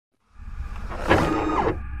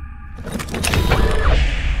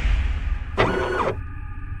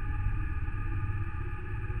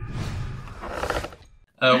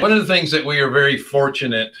One of the things that we are very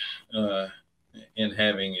fortunate in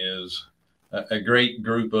having is a great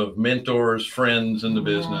group of mentors, friends in the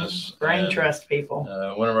business. Brain trust people.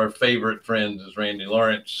 One of our favorite friends is Randy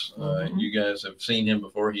Lawrence. You guys have seen him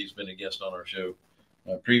before. He's been a guest on our show.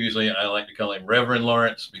 Previously, I like to call him Reverend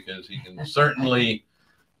Lawrence because he can certainly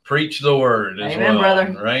preach the word as Amen, well,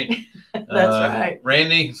 brother. Right? That's right.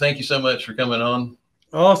 Randy, thank you so much for coming on.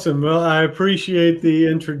 Awesome. Well, I appreciate the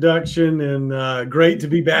introduction, and great to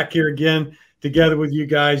be back here again together with you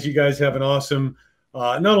guys. You guys have an awesome,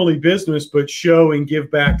 not only business, but show and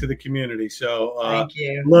give back to the community. So thank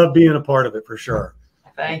you. Love being a part of it for sure.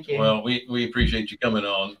 Thank you. Well, we appreciate you coming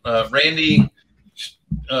on. Randy,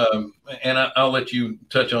 and I'll let you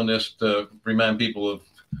touch on this to remind people of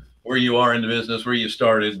where you are in the business, where you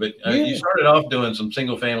started, but you started off doing some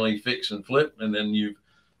single family fix and flip, and then you've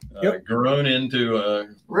grown into a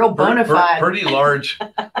real bona fide, pretty large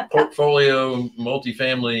portfolio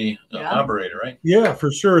multifamily operator, right? Yeah,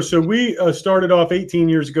 for sure. So we started off 18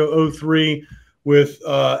 years ago, 03, with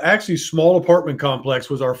actually small apartment complex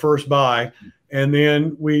was our first buy. And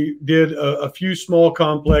then we did a few small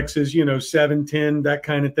complexes, 7, 10, that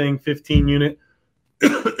kind of thing, 15 unit,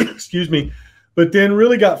 excuse me. But then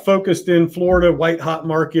really got focused in Florida, white hot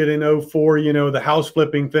market in 04. The house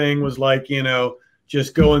flipping thing was like,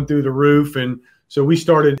 just going through the roof. And so we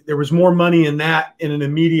started, there was more money in that in an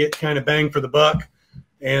immediate kind of bang for the buck.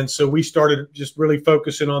 And so we started just really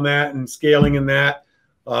focusing on that and scaling in that.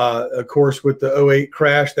 Of course, with the 08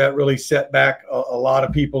 crash, that really set back a lot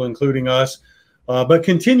of people, including us, but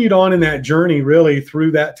continued on in that journey really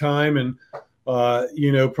through that time. And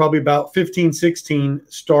probably about 15, 16,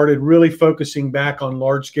 started really focusing back on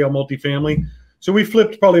large scale multifamily. So we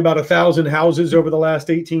flipped probably about 1,000 houses over the last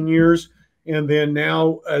 18 years. And then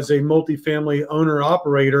now as a multifamily owner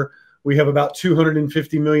operator, we have about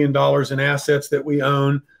 $250 million in assets that we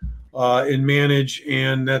own and manage.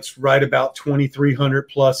 And that's right about 2,300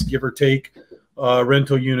 plus, give or take,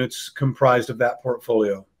 rental units comprised of that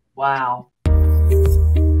portfolio. Wow.